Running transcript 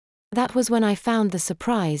That was when I found the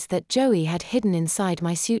surprise that Joey had hidden inside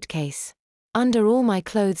my suitcase. Under all my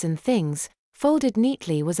clothes and things, folded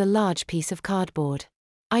neatly, was a large piece of cardboard.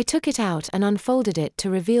 I took it out and unfolded it to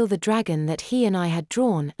reveal the dragon that he and I had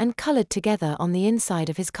drawn and colored together on the inside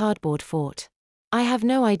of his cardboard fort. I have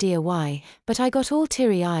no idea why, but I got all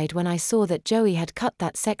teary-eyed when I saw that Joey had cut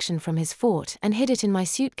that section from his fort and hid it in my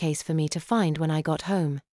suitcase for me to find when I got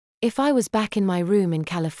home. If I was back in my room in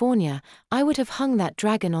California, I would have hung that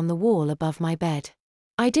dragon on the wall above my bed.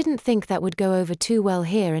 I didn't think that would go over too well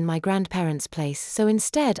here in my grandparents' place, so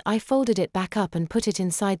instead I folded it back up and put it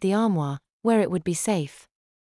inside the armoire, where it would be safe.